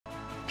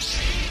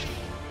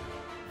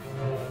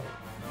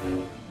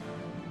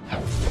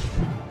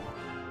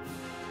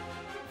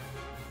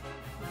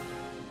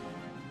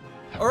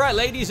Alright,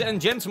 ladies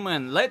and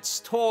gentlemen, let's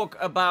talk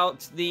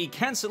about the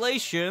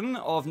cancellation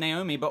of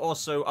Naomi, but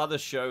also other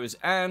shows,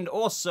 and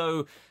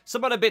also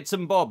some other bits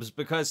and bobs,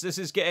 because this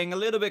is getting a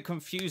little bit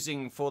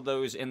confusing for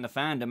those in the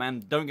fandom.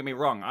 And don't get me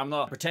wrong, I'm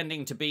not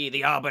pretending to be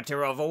the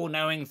arbiter of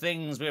all-knowing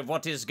things with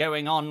what is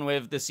going on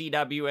with the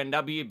CW and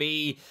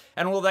WB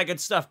and all that good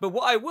stuff. But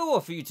what I will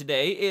offer you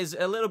today is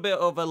a little bit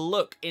of a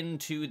look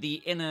into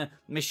the inner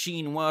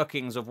machine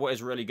workings of what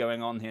is really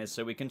going on here,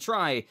 so we can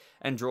try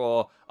and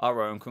draw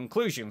our own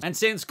conclusions. And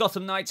since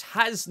Gotham Knights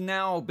has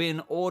now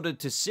been ordered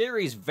to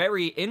series,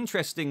 very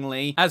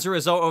interestingly, as a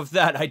result of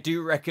that, I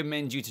do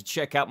recommend you to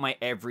check out my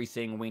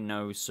Everything We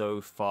Know So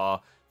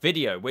Far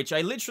video, which I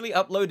literally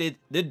uploaded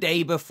the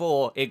day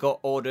before it got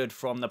ordered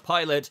from the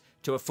pilot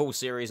to a full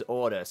series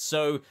order.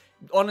 So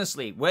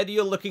honestly, whether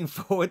you're looking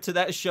forward to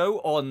that show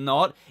or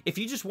not, if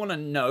you just want to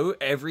know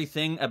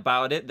everything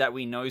about it that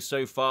we know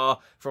so far,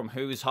 from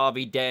who's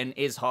Harvey Dent,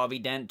 is Harvey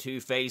Dent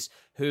Two-Face,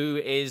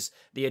 who is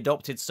the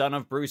adopted son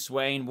of Bruce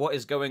Wayne, what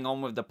is going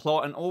on with the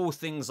plot, and all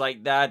things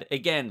like that,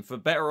 again, for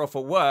better or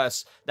for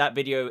worse, that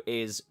video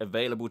is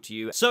available to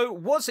you. So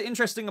what's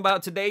interesting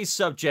about today's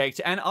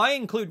subject, and I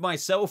include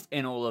myself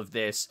in all of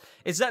this,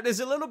 is that there's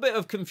a little bit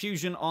of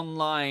confusion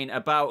online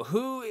about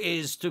who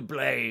is to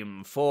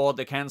blame for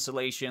the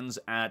cancellations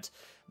at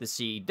the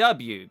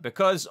CW,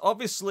 because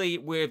obviously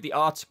with the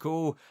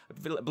article,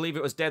 I believe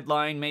it was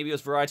Deadline, maybe it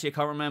was Variety, I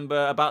can't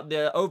remember, about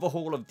the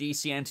overhaul of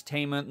DC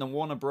Entertainment, the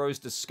Warner Bros.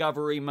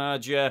 Discovery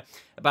merger,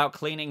 about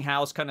cleaning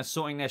house, kind of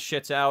sorting their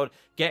shit out,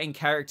 getting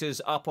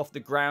characters up off the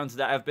ground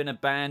that have been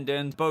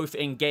abandoned, both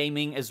in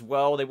gaming as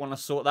well. They want to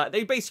sort that.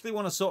 They basically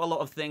want to sort a lot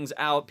of things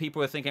out.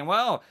 People are thinking,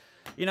 well,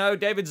 you know,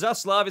 David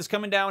Zaslav is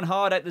coming down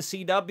hard at the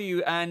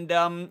CW,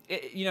 and,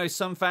 you know,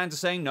 some fans are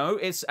saying, no,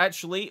 it's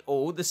actually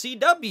all the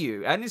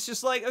CW. And it's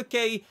just like,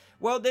 okay,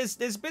 well, there's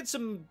bits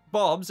and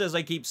bobs, as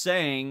I keep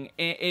saying,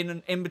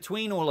 in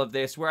between all of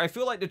this, where I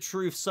feel like the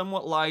truth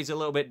somewhat lies a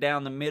little bit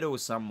down the middle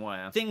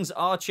somewhere. Things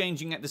are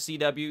changing at the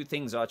CW,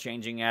 things are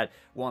changing at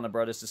Warner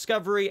Bros.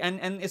 Discovery, and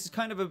it's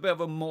kind of a bit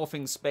of a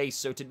morphing space,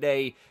 so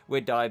today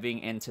we're diving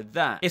into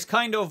that. It's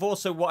kind of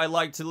also what I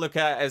like to look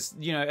at as,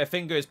 you know, a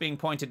finger is being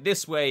pointed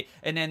this way,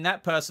 and then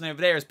that person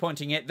over there is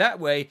pointing it that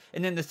way,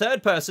 and then the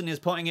third person is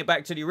pointing it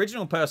back to the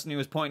original person who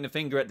was pointing the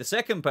finger at the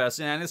second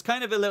person, and it's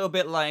kind of a little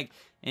bit like,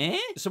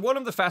 So one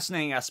of the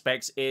fascinating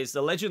aspects is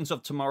the Legends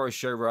of Tomorrow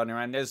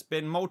showrunner, and there's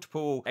been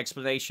multiple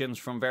explanations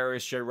from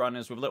various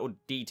showrunners with little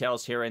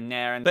details here and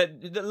there,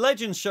 but the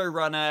Legends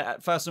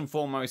showrunner, first and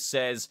foremost,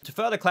 says, to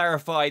further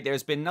clarify,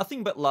 there's been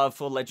nothing but love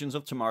for Legends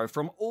of Tomorrow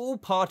from all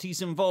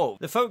parties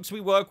involved. The folks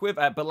we work with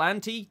at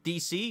Berlanti,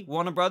 DC,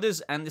 Warner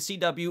Brothers, and the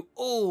CW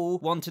all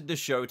wanted the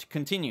show to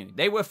continue.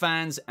 They were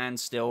fans and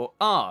still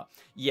are.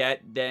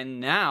 Yet then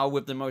now,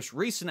 with the most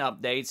recent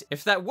updates,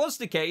 if that was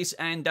the case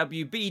and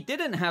WB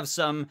didn't have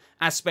some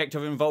aspect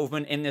of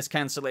involvement in this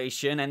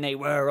cancellation and they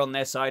were on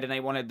their side and they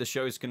wanted the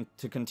shows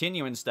to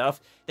continue and stuff,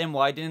 then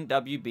why didn't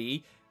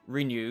WB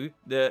renew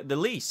the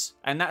lease?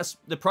 And that's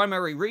the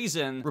primary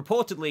reason,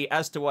 reportedly,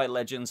 as to why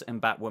Legends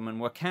and Batwoman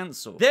were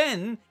cancelled.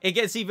 Then it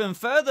gets even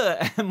further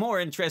more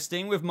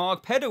interesting with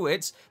Mark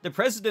Pedowitz, the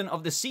president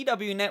of the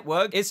CW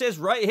network. It says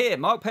right here,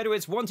 Mark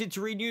Pedowitz wanted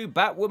to renew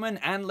Batwoman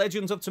and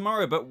Legends of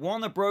Tomorrow, but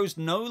Warner Bros.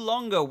 No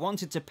longer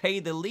wanted to pay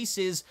the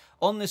leases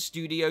on the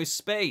studio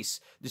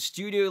space. The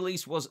studio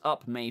lease was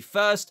up May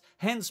 1st,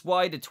 hence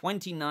why the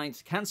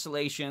 29th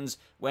cancellations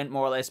went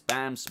more or less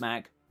bam,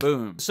 smack,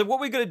 boom. So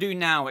what we're going to do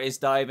now is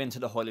dive into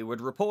the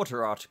Hollywood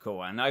Reporter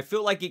article, and I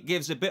feel like it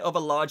gives a bit of a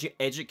larger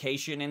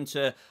education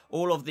into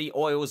all of the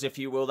oils, if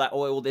you will, that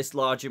oil this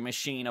larger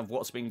machine of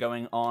what's been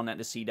going on at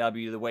the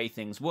CW, the way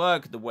things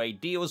work, the way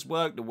deals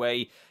work, the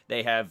way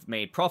they have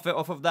made profit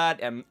off of that,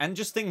 and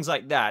just things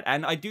like that.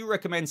 And I do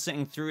recommend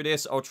sitting through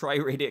this. I'll try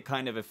read it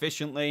kind of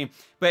efficiently,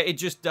 but it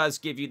just does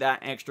give you that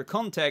extra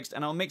context,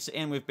 and I'll mix it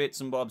in with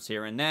bits and bobs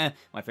here and there.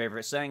 My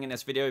favorite saying in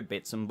this video,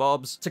 bits and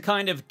bobs, to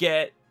kind of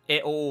get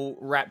it all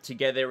wrapped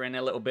together in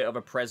a little bit of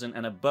a present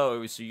and a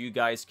bow so you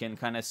guys can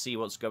kind of see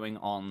what's going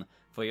on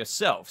for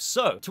yourself.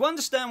 So, to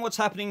understand what's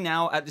happening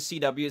now at the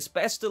CW, it's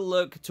best to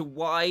look to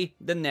why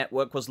the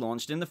network was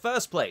launched in the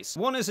first place.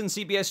 Warner's and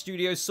CBS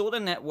Studios saw the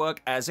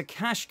network as a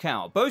cash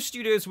cow. Both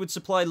studios would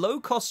supply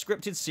low-cost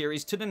scripted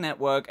series to the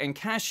network and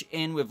cash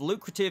in with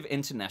lucrative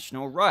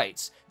international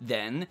rights.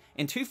 Then,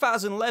 in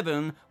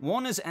 2011,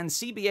 Warner's and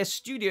CBS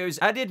Studios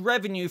added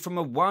revenue from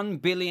a $1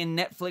 billion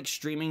Netflix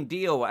streaming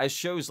deal, as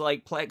shows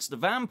like Plex The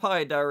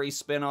Vampire Diaries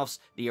spin-offs,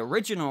 The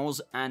Originals,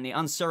 and the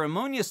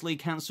unceremoniously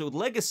cancelled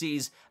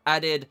Legacies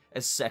added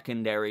a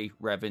secondary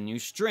revenue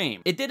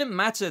stream. It didn't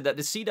matter that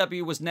the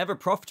CW was never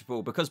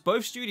profitable because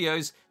both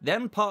studios,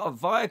 then part of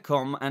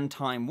Viacom and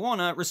Time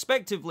Warner,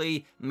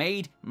 respectively,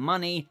 made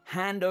money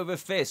hand over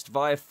fist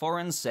via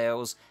foreign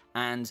sales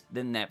and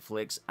the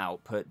Netflix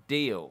output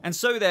deal. And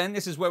so then,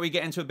 this is where we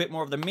get into a bit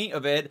more of the meat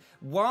of it.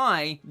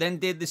 Why then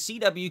did the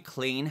CW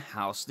clean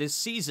house this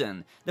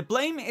season? The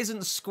blame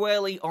isn't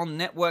squarely on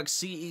network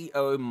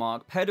CEO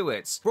Mark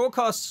Pedowitz.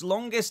 Broadcast's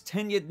longest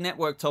tenured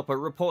network topper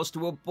reports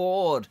to a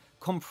bored,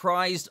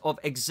 comprised of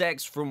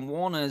execs from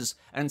Warner's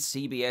and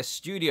CBS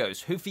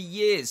studios, who for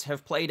years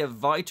have played a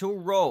vital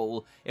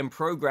role in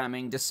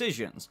programming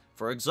decisions.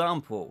 For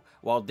example,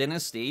 while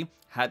Dynasty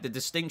had the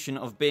distinction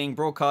of being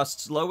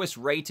broadcast's lowest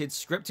rated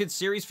scripted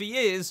series for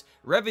years,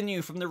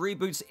 revenue from the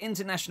reboot's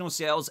international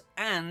sales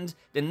and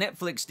the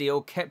Netflix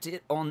deal kept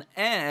it on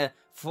air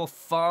for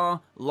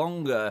far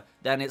longer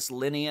than its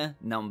linear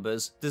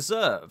numbers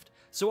deserved.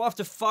 So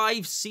after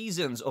 5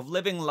 seasons of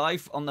living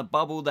life on the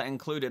bubble that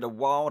included a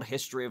wild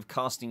history of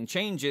casting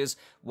changes,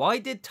 why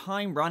did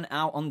time run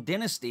out on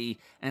Dynasty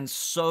and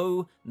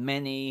so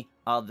many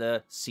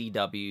other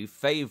CW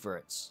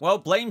favorites? Well,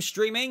 blame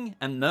streaming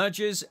and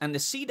mergers and the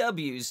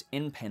CW's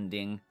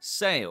impending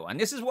sale. And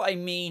this is what I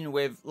mean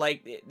with,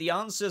 like, the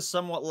answer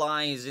somewhat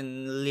lies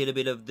in a little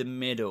bit of the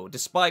middle.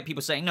 Despite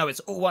people saying, no, it's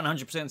all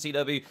 100%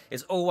 CW,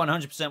 it's all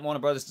 100% Warner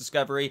Brothers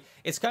Discovery,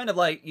 it's kind of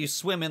like you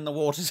swim in the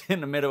waters in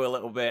the middle a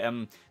little bit,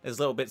 and there's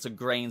little bits of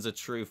grains of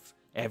truth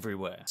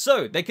everywhere.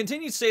 So, they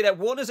continue to say that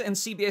Warner's and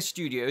CBS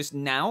Studios,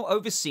 now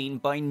overseen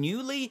by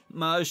newly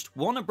merged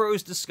Warner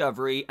Bros.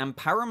 Discovery and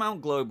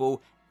Paramount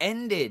Global,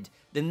 ended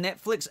the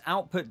Netflix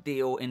output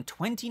deal in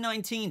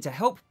 2019 to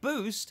help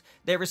boost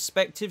their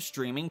respective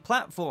streaming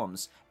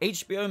platforms,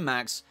 HBO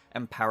Max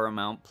and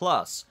Paramount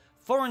Plus.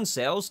 Foreign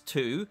sales,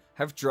 too,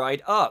 have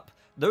dried up.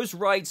 Those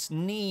rights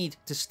need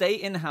to stay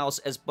in-house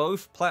as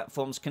both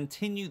platforms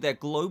continue their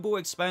global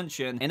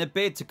expansion in a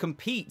bid to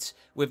compete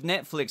with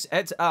Netflix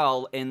et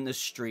al. In the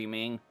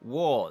streaming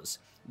wars.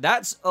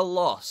 That's a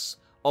loss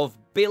of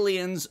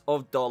billions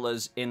of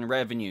dollars in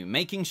revenue,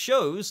 making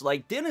shows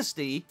like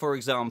Dynasty, for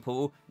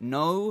example,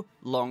 no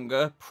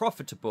longer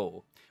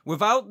profitable.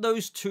 Without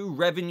those two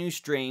revenue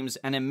streams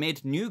and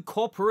amid new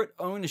corporate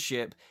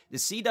ownership, the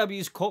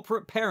CW's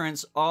corporate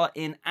parents are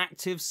in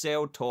active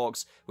sale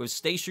talks with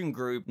Station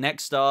Group,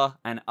 Nexstar,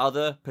 and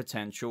other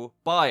potential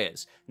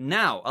buyers.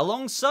 Now,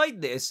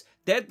 alongside this,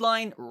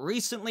 Deadline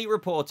recently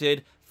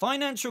reported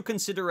financial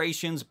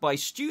considerations by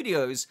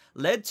studios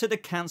led to the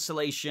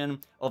cancellation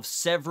of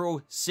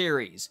several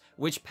series,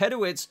 which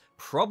Pedowitz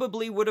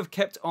probably would have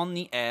kept on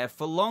the air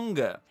for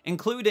longer,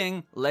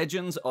 including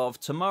Legends of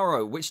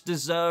Tomorrow, which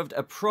deserved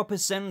a proper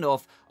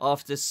send-off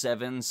after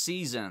 7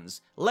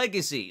 seasons,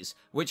 Legacies,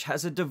 which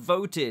has a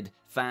devoted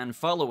fan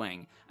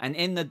following, and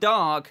In the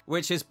Dark,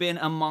 which has been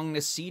among the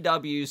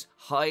CW's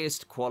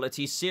highest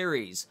quality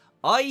series.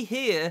 I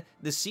hear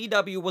the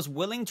CW was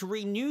willing to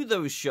renew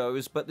those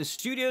shows, but the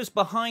studios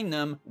behind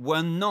them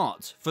were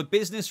not, for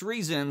business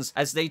reasons,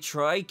 as they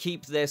try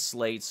keep their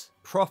slates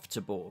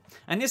profitable.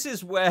 And this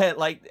is where,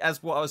 like,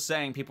 as what I was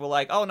saying, people are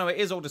like, oh no, it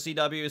is all the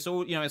CW, it's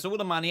all, you know, it's all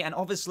the money, and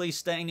obviously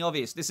stating the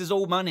obvious, this is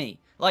all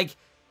money. Like,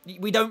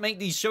 we don't make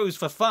these shows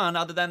for fun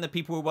other than the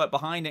people who work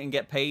behind it and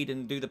get paid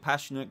and do the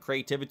passionate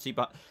creativity,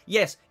 but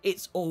yes,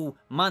 it's all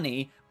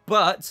money,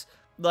 but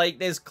like,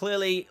 there's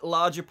clearly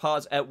larger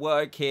parts at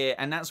work here,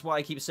 and that's why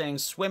I keep saying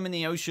swim in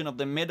the ocean of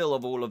the middle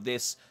of all of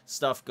this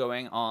stuff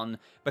going on,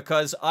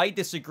 because I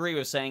disagree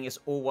with saying it's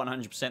all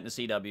 100%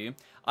 the CW.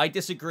 I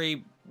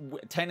disagree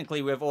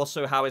technically with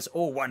also how it's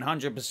all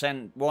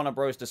 100% Warner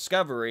Bros.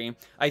 Discovery.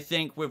 I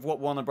think with what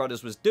Warner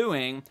Brothers was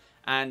doing,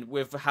 and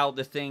with how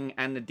the thing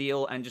and the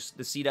deal and just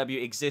the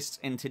CW exists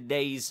in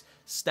today's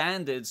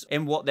standards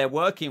in what they're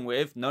working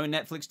with, no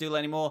Netflix deal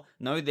anymore,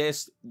 no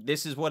this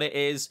is what it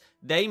is.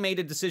 They made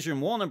a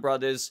decision, Warner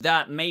Brothers,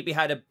 that maybe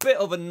had a bit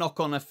of a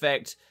knock-on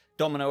effect,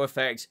 domino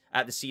effect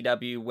at the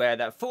CW, where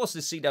that forced the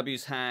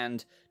CW's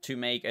hand to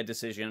make a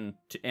decision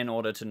in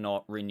order to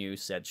not renew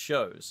said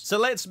shows. So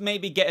let's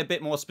maybe get a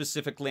bit more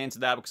specifically into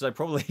that, because I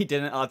probably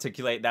didn't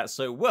articulate that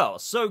so well.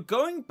 So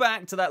going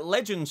back to that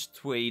Legends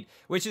tweet,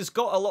 which has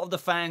got a lot of the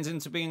fans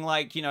into being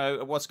like, you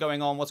know, what's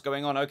going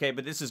on, okay,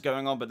 but this is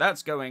going on, but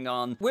that's going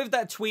on. With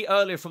that tweet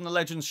earlier from the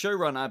Legends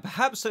showrunner,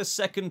 perhaps her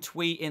second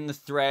tweet in the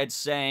thread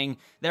saying,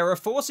 there are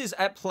forces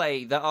at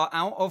play that are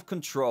out of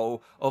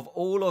control of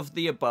all of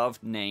the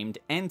above named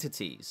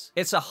entities.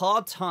 It's a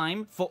hard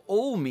time for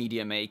all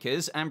media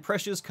makers and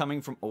pressures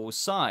coming from all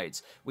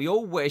sides. We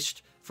all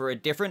wished for a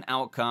different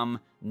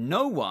outcome.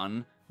 No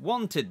one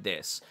wanted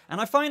this.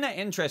 And I find that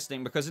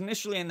interesting because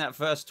initially in that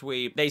first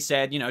tweet, they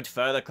said, you know, to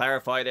further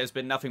clarify, there's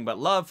been nothing but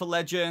love for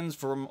Legends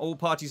from all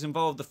parties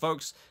involved. The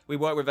folks we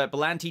work with at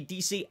Belanti,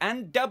 DC,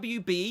 and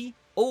WB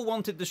all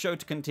wanted the show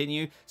to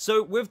continue.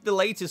 So with the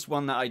latest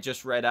one that I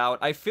just read out,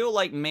 I feel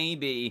like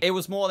maybe it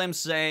was more them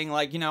saying,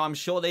 like, you know, I'm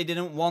sure they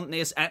didn't want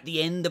this at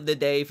the end of the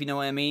day, if you know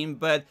what I mean,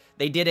 but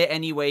they did it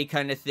anyway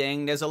kind of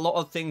thing. There's a lot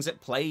of things at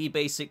play,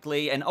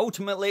 basically, and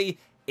ultimately,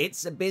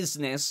 it's a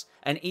business,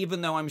 and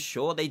even though I'm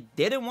sure they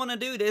didn't want to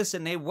do this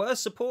and they were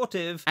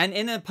supportive, and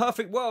in a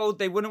perfect world,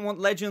 they wouldn't want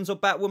Legends or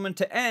Batwoman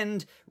to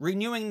end,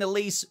 renewing the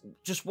lease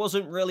just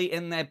wasn't really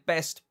in their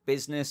best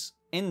business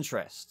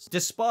interests.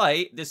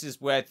 Despite, this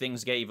is where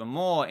things get even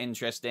more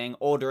interesting,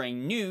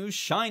 ordering new,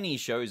 shiny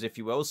shows, if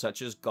you will,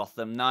 such as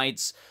Gotham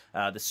Knights,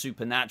 the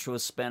Supernatural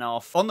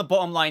spin-off. On the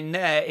bottom line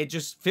there, it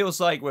just feels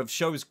like with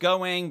shows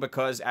going,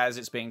 because as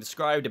it's being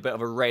described, a bit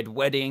of a red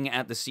wedding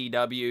at the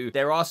CW,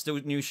 there are still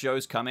new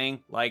shows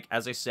coming, like,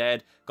 as I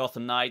said,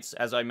 Gotham Knights,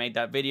 as I made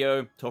that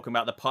video, talking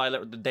about the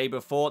pilot the day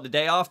before, the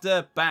day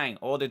after, bang,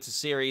 ordered to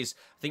series.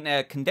 I think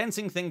they're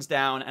condensing things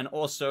down and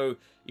also,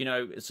 you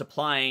know,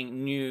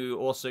 supplying new,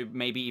 also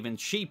maybe even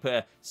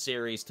cheaper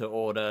series to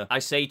order. I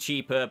say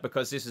cheaper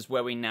because this is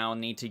where we now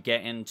need to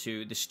get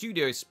into the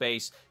studio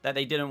space that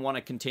they didn't want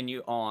to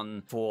continue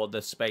on for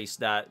the space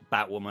that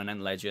Batwoman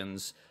and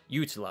Legends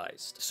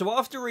utilized. So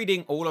after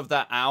reading all of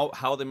that out,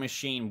 how the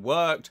machine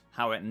worked,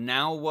 how it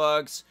now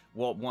works,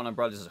 what Warner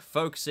Brothers are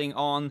focusing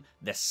on,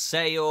 the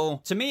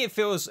sale. To me, it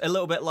feels a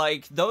little bit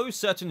like those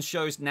certain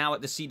shows now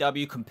at the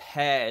CW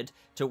compared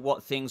to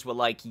what things were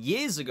like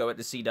years ago at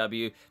the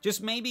CW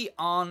just maybe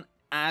aren't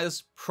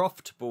as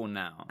profitable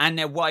now. And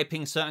they're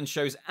wiping certain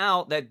shows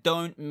out that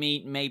don't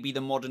meet maybe the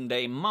modern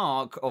day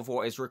mark of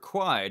what is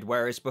required.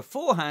 Whereas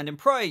beforehand, in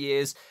prior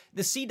years,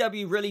 the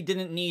CW really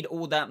didn't need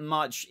all that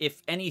much,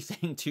 if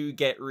anything, to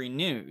get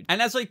renewed.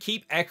 And as I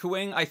keep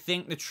echoing, I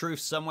think the truth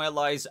somewhere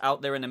lies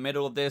out there in the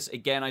middle of this.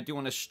 Again, I do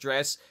want to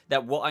stress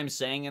that what I'm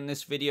saying in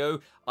this video,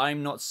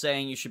 I'm not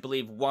saying you should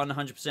believe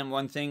 100%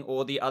 one thing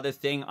or the other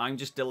thing. I'm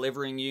just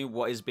delivering you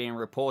what is being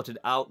reported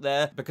out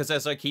there. Because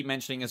as I keep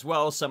mentioning as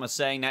well, some are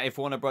saying that if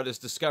Warner Brothers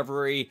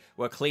Discovery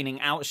were cleaning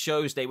out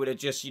shows, they would have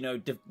just, you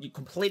know,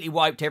 completely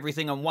wiped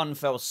everything on one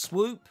fell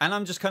swoop. And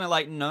I'm just kind of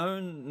like, no,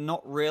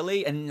 not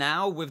really. And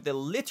now with the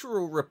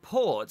literal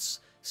reports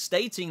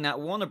stating that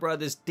Warner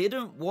Brothers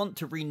didn't want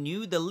to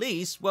renew the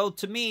lease, well,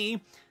 to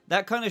me,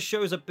 that kind of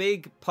shows a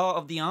big part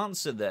of the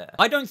answer there.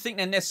 I don't think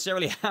they're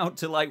necessarily out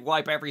to, like,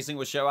 wipe every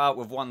single show out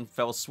with one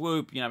fell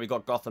swoop. You know, we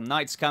got Gotham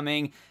Knights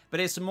coming, but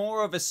it's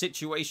more of a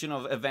situation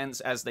of events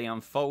as they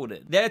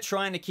unfolded. They're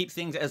trying to keep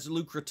things as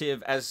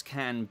lucrative as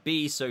can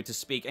be, so to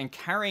speak, and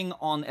carrying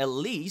on a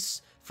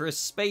lease for a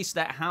space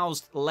that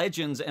housed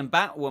Legends and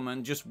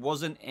Batwoman just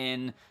wasn't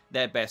in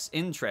their best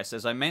interest,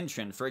 as I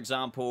mentioned. For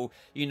example,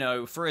 you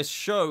know, for a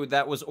show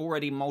that was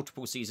already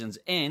multiple seasons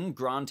in,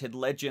 granted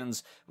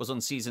Legends was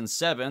on season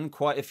 7,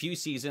 quite a few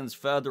seasons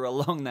further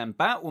along than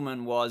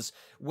Batwoman was,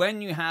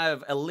 when you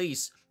have a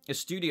lease, a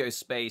studio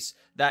space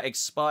that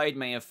expired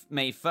May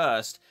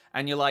 1st,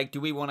 and you're like, do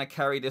we want to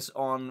carry this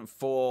on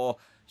for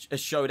a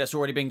show that's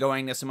already been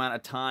going this amount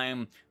of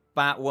time?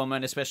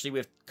 Batwoman, especially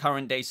with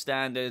current day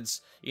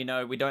standards, you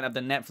know, we don't have the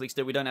Netflix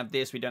deal, we don't have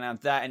this, we don't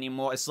have that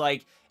anymore. It's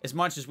like, as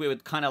much as we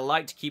would kind of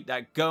like to keep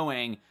that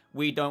going,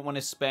 we don't want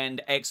to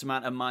spend X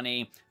amount of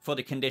money for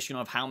the condition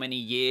of how many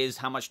years,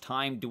 how much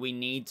time do we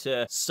need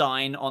to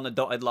sign on the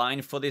dotted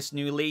line for this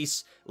new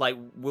lease? Like,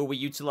 will we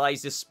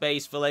utilize this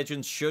space for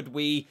Legends? Should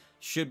we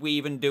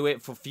even do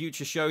it for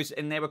future shows?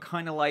 And they were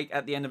kind of like,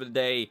 at the end of the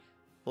day,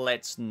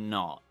 let's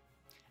not.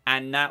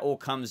 And that all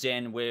comes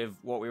in with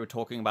what we were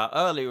talking about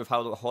earlier, with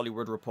how the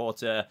Hollywood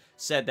Reporter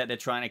said that they're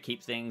trying to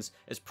keep things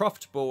as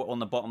profitable on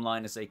the bottom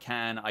line as they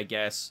can, I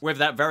guess. With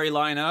that very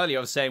line earlier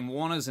of saying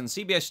Warner's and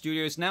CBS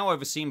Studios, now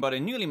overseen by the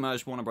newly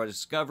merged Warner Bros.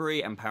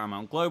 Discovery and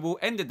Paramount Global,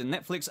 ended the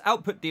Netflix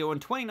output deal in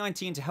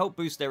 2019 to help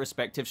boost their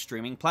respective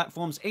streaming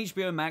platforms.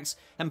 HBO Max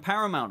and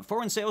Paramount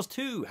foreign sales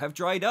too have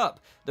dried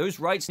up. Those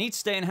rights need to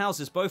stay in-house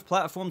as both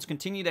platforms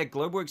continue their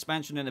global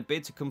expansion in a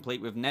bid to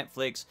compete with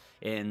Netflix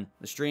in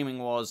the streaming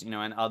wars, you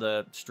know, and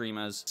other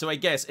streamers. So I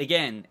guess,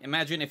 again,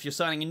 imagine if you're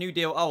signing a new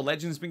deal, oh,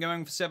 Legends been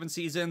going for 7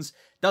 seasons,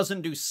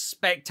 doesn't do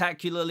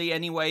spectacularly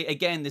anyway.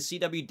 Again, the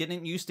CW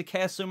didn't used to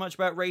care so much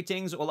about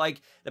ratings or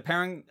like the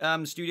parent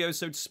studios,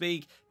 so to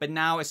speak, but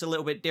now it's a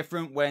little bit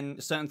different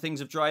when certain things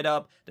have dried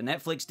up, the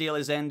Netflix deal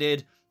has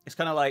ended. It's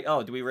kind of like,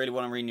 oh, do we really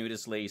want to renew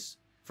this lease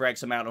for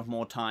X amount of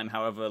more time,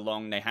 however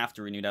long they have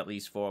to renew that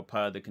lease for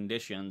per the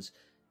conditions?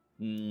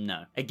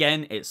 No.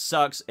 Again, it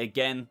sucks.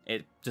 Again,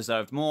 it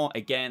deserved more.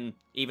 Again,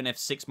 even if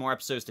 6 more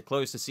episodes to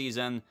close the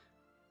season.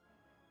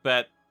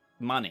 But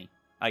money,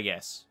 I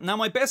guess. Now,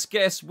 my best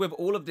guess with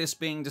all of this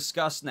being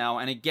discussed now,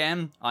 and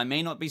again, I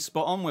may not be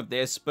spot on with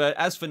this, but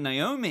as for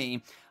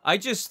Naomi, I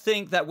just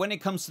think that when it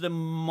comes to the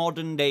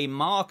modern day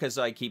mark, as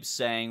I keep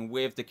saying,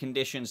 with the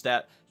conditions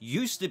that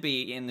used to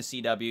be in the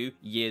CW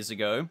years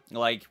ago,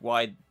 like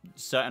why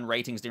certain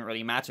ratings didn't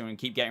really matter and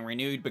keep getting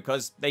renewed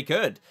because they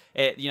could.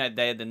 You know,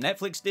 they had the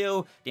Netflix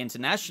deal, the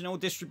international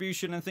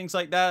distribution and things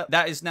like that.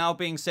 That is now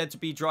being said to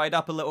be dried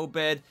up a little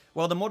bit.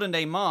 Well, the modern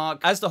day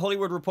mark, as the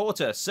Hollywood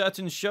Reporter,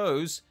 certain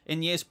shows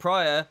in years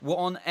prior were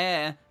on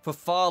air for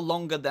far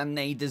longer than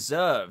they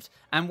deserved.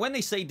 And when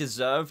they say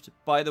deserved,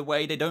 by the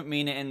way, they don't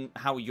mean it in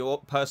how you're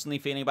personally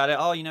feeling about it.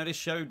 Oh, you know, this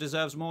show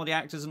deserves more. The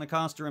actors and the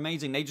cast are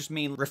amazing. They just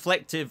mean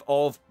reflective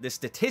of the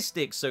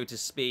statistics, so to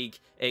speak,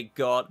 it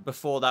got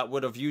before that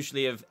would have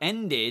usually have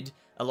ended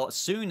a lot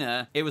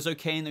sooner. It was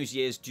okay in those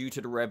years due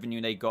to the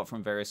revenue they got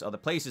from various other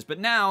places. But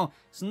now,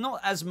 it's not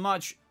as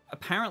much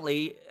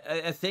apparently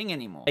a thing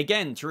anymore.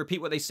 Again, to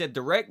repeat what they said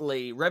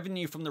directly,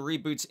 revenue from the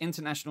reboot's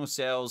international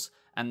sales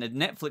and the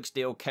Netflix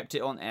deal kept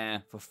it on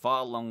air for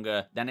far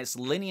longer than its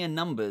linear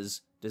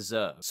numbers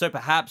deserve. So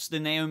perhaps the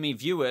Naomi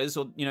viewers,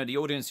 or the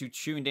audience who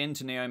tuned in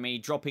to Naomi,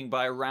 dropping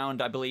by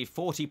around, I believe,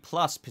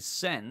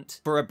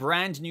 40+% for a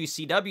brand new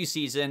CW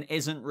season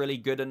isn't really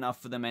good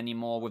enough for them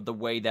anymore with the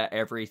way that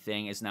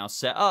everything is now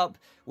set up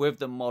with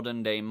the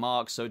modern day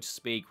Mark, so to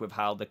speak, with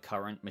how the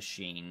current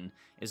machine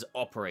is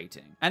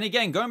operating. And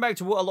again, going back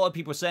to what a lot of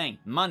people are saying,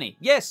 money.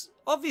 Yes,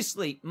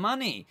 obviously,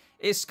 money.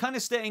 It's kind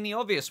of stating the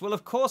obvious. Well,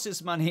 of course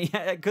it's money,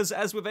 because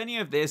as with any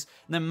of this,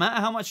 no matter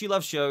how much you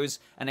love shows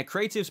and the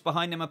creatives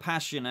behind them are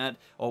passionate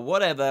or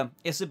whatever,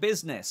 it's a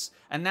business.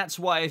 And that's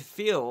why I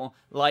feel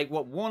like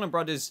what Warner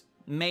Brothers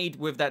made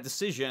with that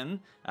decision,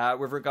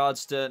 with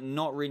regards to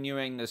not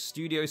renewing the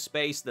studio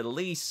space, the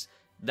lease,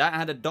 that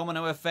had a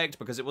domino effect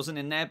because it wasn't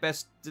in their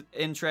best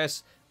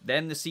interest.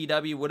 Then the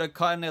CW would have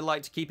kind of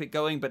liked to keep it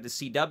going, but the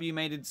CW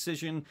made a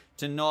decision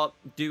to not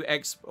do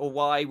X or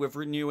Y with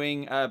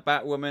renewing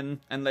Batwoman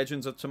and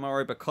Legends of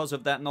Tomorrow because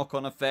of that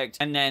knock-on effect.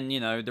 And then,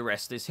 the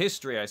rest is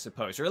history, I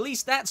suppose. Or at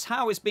least that's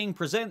how it's being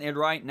presented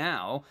right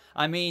now.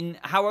 I mean,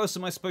 how else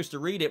am I supposed to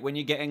read it when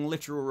you're getting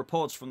literal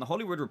reports from the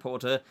Hollywood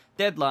Reporter,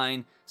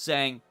 Deadline,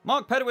 saying,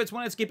 Mark Pedowitz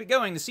wanted to keep it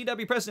going. The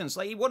CW president's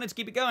like, he wanted to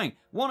keep it going.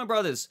 Warner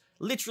Brothers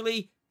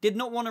literally did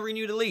not want to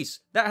renew the lease.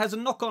 That has a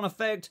knock-on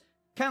effect.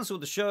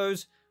 Cancelled the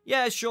shows.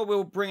 Yeah, sure,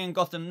 we'll bring in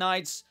Gotham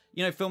Knights,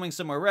 filming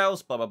somewhere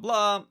else, blah, blah,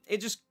 blah. It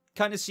just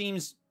kind of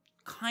seems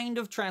kind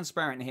of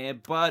transparent here,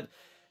 but,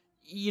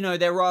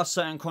 there are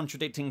certain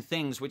contradicting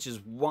things, which is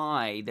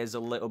why there's a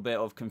little bit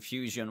of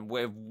confusion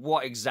with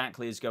what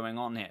exactly is going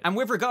on here. And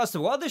with regards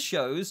to other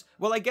shows,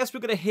 well, I guess we're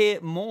going to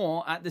hear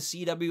more at the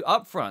CW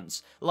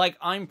upfronts. Like,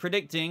 I'm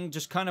predicting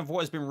just kind of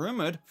what has been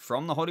rumored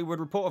from the Hollywood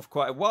Reporter for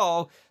quite a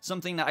while,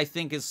 something that I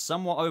think is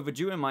somewhat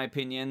overdue in my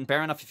opinion.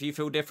 Fair enough if you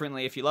feel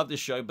differently, if you love this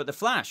show, but The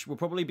Flash will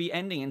probably be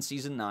ending in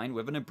Season 9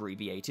 with an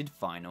abbreviated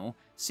final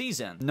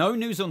season. No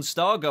news on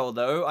Stargirl,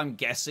 though. I'm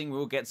guessing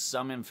we'll get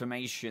some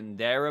information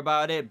there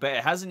about it, but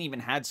it hasn't even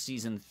had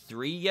Season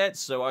 3 yet,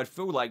 so I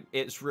feel like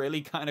it's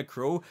really kind of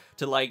cruel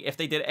to, like, if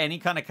they did any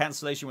kind of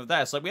cancellation with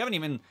that. It's like, we haven't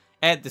even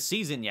aired the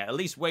season yet. At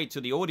least wait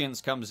till the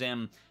audience comes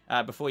in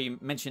before you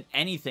mention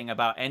anything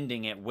about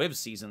ending it with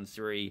Season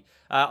 3.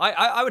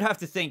 I would have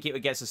to think it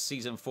would get a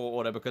Season 4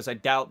 order, because I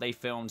doubt they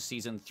filmed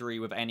Season 3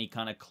 with any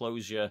kind of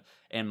closure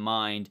in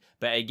mind.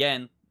 But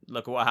again,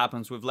 look at what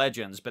happens with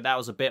Legends. But that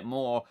was a bit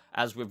more,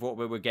 as with what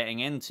we were getting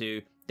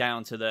into,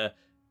 down to the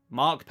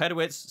Mark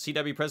Pedowitz,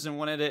 CW president,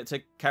 wanted it to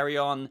carry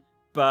on,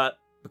 but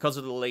because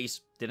of the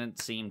lease,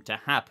 didn't seem to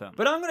happen.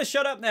 But I'm going to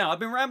shut up now. I've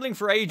been rambling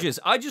for ages.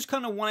 I just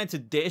kind of wanted to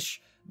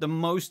dish the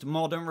most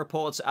modern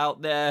reports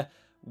out there,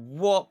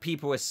 what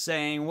people are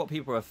saying, what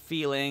people are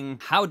feeling.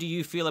 How do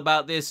you feel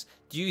about this?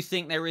 Do you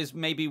think there is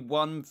maybe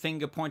one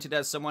finger pointed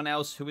at someone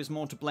else who is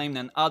more to blame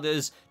than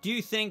others? Do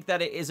you think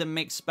that it is a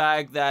mixed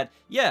bag that,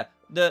 yeah,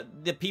 the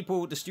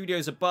people, the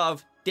studios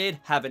above did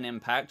have an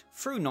impact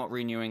through not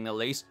renewing the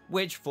lease,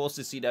 which forced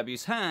the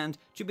CW's hand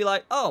to be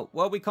like, oh,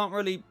 well, we can't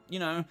really,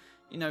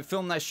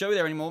 film that show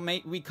there anymore.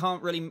 We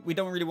don't really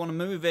want to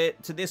move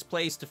it to this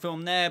place to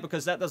film there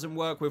because that doesn't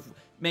work with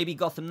maybe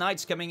Gotham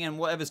Knights coming in,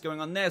 whatever's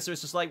going on there. So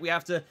it's just like, we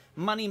have to,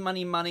 money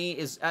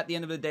is, at the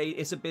end of the day,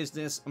 it's a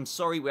business. I'm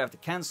sorry, we have to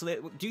cancel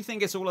it. Do you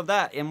think it's all of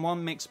that in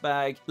one mixed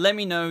bag? Let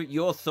me know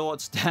your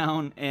thoughts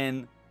down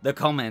in the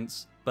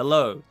comments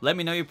below. Let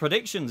me know your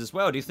predictions as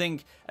well. Do you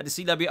think at the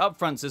CW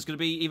upfronts there's going to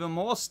be even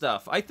more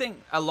stuff? I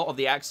think a lot of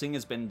the axing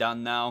has been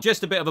done now.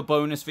 Just a bit of a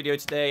bonus video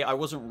today. I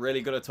wasn't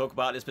really going to talk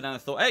about this, but then I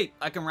thought, hey,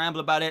 I can ramble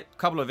about it. A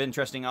couple of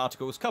interesting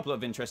articles, a couple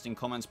of interesting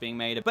comments being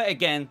made. But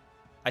again,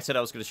 I said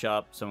I was going to shut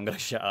up, so I'm going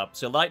to shut up.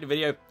 So like the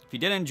video if you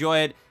did enjoy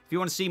it. If you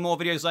want to see more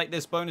videos like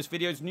this, bonus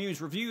videos, news,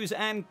 reviews,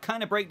 and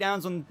kind of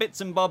breakdowns on bits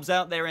and bobs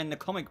out there in the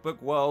comic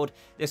book world,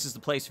 this is the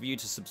place for you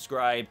to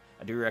subscribe.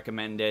 I do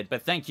recommend it.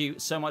 But thank you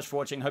so much for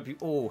watching. Hope you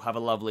all have a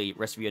lovely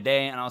rest of your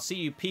day, and I'll see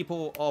you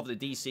people of the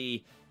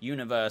DC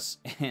universe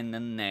in the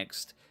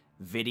next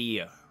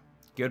video.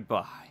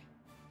 Goodbye.